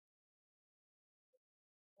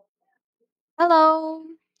Hello.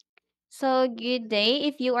 So good day.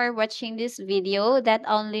 If you are watching this video, that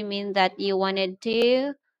only means that you wanted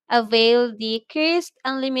to avail the KRÍSP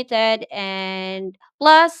Unlimited and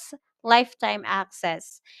plus lifetime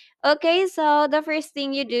access. Okay, so the first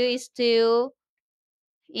thing you do is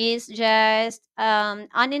just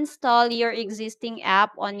uninstall your existing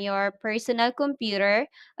app on your personal computer.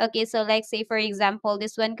 Okay, so like say for example,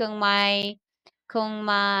 this one kung may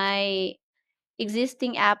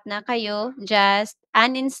existing app na kayo, just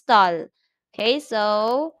uninstall. Okay,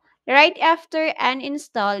 so right after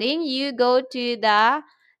uninstalling, you go to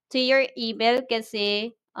your email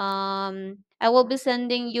kasi I will be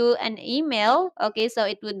sending you an email. Okay, so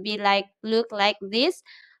it would be look like this.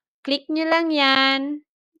 Click nyo lang yan.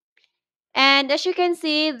 And as you can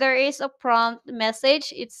see, there is a prompt message.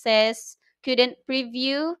 It says, couldn't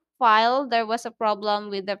preview file. There was a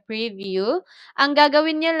problem with the preview. Ang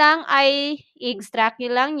gagawin nyo lang ay extract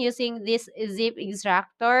nyo lang using this zip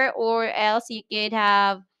extractor, or else you could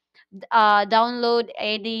have download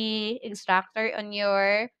any extractor on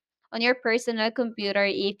your personal computer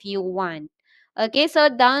if you want. Okay,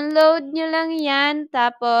 so download nyo lang yan.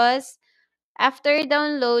 Tapos, after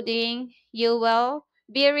downloading, you will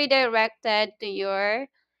be redirected to your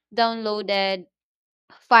downloaded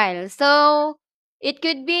file. So, it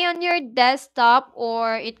could be on your desktop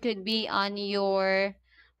or it could be on your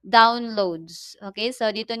downloads. Okay,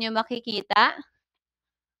 so dito nyo makikita.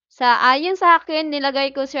 Ayon sa akin,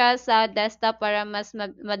 nilagay ko siya sa desktop para mas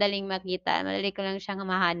madaling makita. Madali ko lang siyang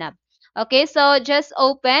mahanap. Okay, so just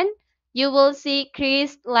open. You will see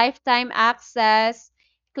Chris Lifetime Access.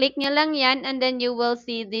 Click nyo lang yan and then you will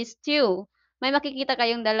see these two. May makikita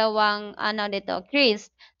kayong dalawang dito,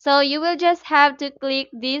 Chris. So you will just have to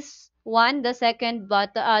click this one, the second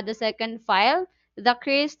the second file, the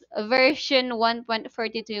Chris version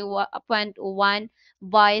 1.42.1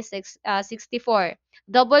 by 64.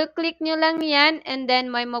 Double click nyo lang yan and then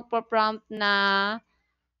may magpo-prompt na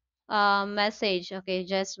message. Okay,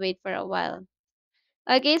 just wait for a while.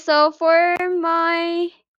 Okay, so for my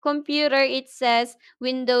computer, it says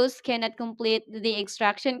Windows cannot complete the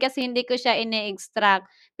extraction kasi hindi ko siya ine-extract.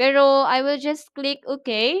 Pero I will just click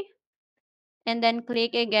OK and then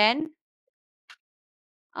click again.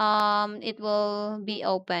 It will be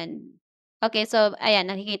open. Okay, so ayan,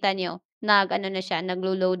 nakikita nyo. Nag-ano na siya,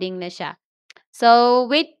 naglo-loading na siya. So,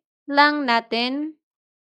 wait lang natin.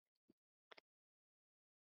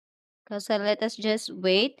 So let us just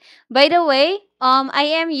wait. By the way, I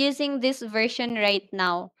am using this version right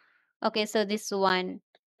now. Okay, so this one.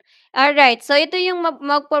 Alright, so ito yung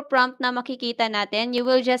magpo-prompt na makikita natin. You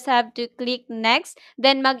will just have to click next,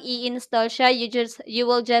 then mag-i-install siya. You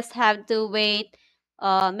will just have to wait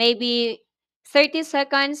maybe 30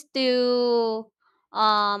 seconds to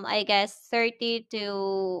I guess 30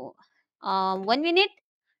 to 1 minute.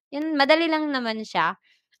 Yun, madali lang naman siya.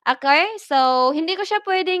 Okay, so hindi ko siya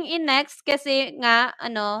pwedeng i-next kasi nga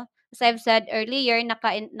as I've said earlier,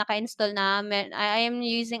 naka-install na. I am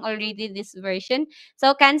using already this version.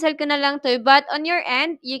 So, cancel ko na lang 'to. But on your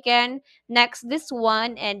end, you can next this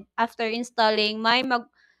one and after installing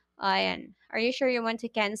ayan. Are you sure you want to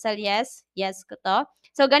cancel? Yes. Yes ko 'to.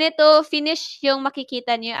 So, ganito, finish yung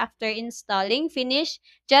makikita niyo after installing. Finish.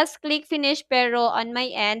 Just click finish pero on my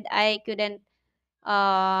end, I couldn't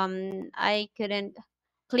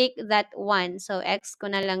click that one. So, X ko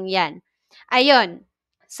na lang yan. Ayun.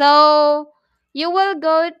 So, you will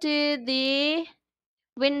go to the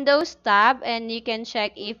Windows tab and you can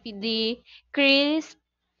check if the Krisp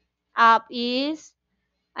app is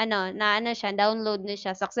siya, download na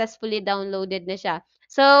siya, successfully downloaded na siya.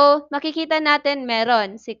 So, makikita natin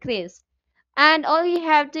meron si Krisp. And all you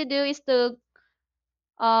have to do is to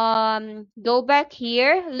go back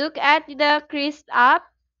here, look at the Krisp app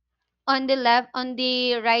on the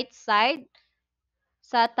right side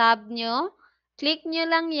sa tab nyo. Click nyo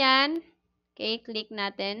lang yan. Okay, click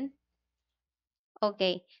natin.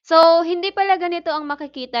 Okay. So, hindi pala ganito ang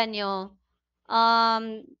makikita nyo.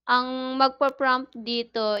 Ang magpo-prompt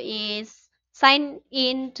dito is sign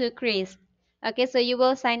in to KRÍSP. Okay, so you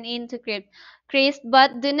will sign in to KRÍSP,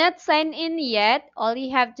 but do not sign in yet. All you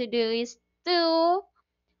have to do is to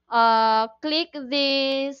click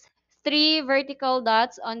these three vertical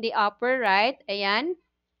dots on the upper right. Ayan.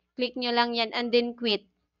 Click nyo lang yan and then quit.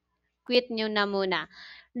 Quit nyo na muna.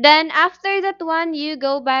 Then, after that one, you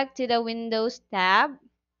go back to the Windows tab.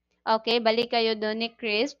 Okay, balik kayo doon ni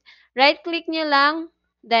Krisp. Right-click nyo lang,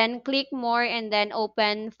 then click more, and then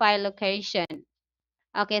open file location.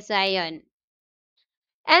 Okay, so ayun.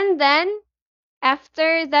 And then,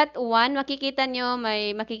 after that one, makikita nyo,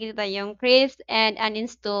 may makikita yung Krisp and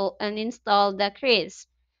uninstall the Krisp.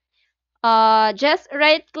 Just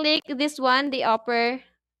right click this one, the upper,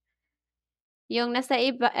 yung nasa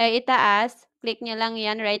itaas, click nyo lang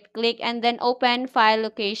yan, right click, and then open file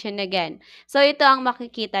location again. So, ito ang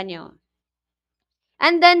makikita nyo.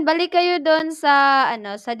 And then, balik kayo doon sa,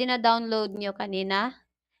 sa dina-download nyo kanina.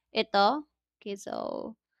 Ito. Okay,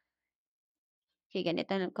 so, okay,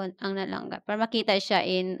 ganito ang nalangga. Para makita siya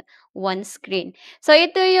in one screen. So,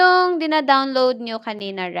 ito yung dina-download nyo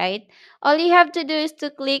kanina, right? All you have to do is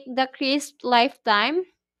to click the Krisp Lifetime.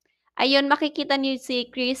 Ayun, makikita niyo si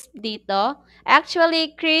Krisp dito.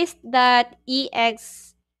 Actually, Krisp.exe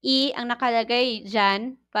ang nakalagay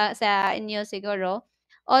dyan pa sa inyo siguro.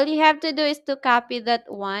 All you have to do is to copy that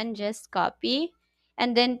one. Just copy.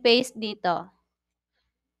 And then paste dito.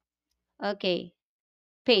 Okay.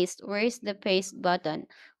 Paste. Where's the paste button?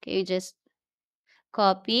 Okay, just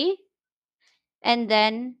copy. And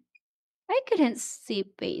then I couldn't see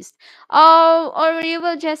paste. Oh, or you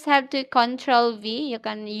will just have to Control V. You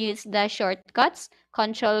can use the shortcuts.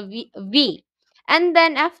 Control V. And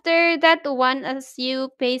then after that one, as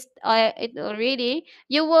you paste it already,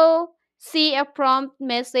 you will see a prompt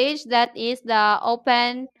message that is the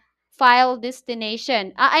open file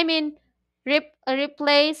destination. I mean,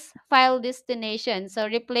 replace file destination. So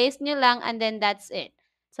replace nyo lang and then that's it.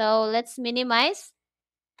 So let's minimize.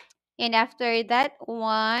 And after that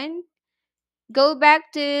one, go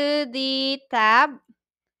back to the tab.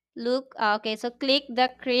 Look, okay, so click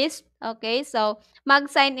the Krisp. Okay, so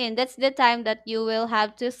mag-sign in. That's the time that you will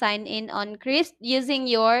have to sign in on Krisp using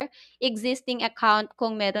your existing account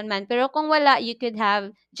kung meron man. Pero kung wala, you could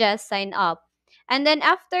have just sign up. And then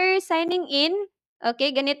after signing in,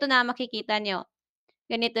 okay, ganito na makikita nyo.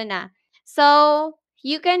 Ganito na. So,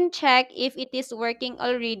 you can check if it is working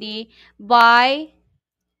already by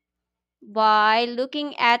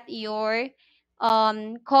looking at your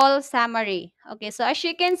call summary. Okay, so as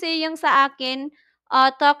you can see, yung sa akin,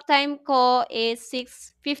 talk time ko is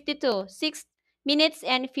 6:52, 6 minutes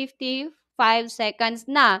and 55 seconds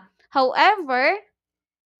na. However,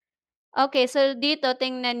 okay, so dito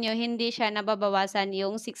tingnan nyo, hindi siya nababawasan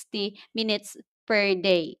yung 60 minutes per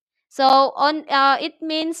day. So, it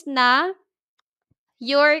means na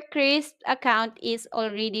your Krisp account is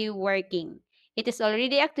already working. It is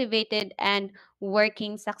already activated and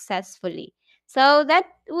working successfully. So that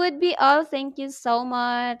would be all. Thank you so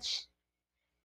much.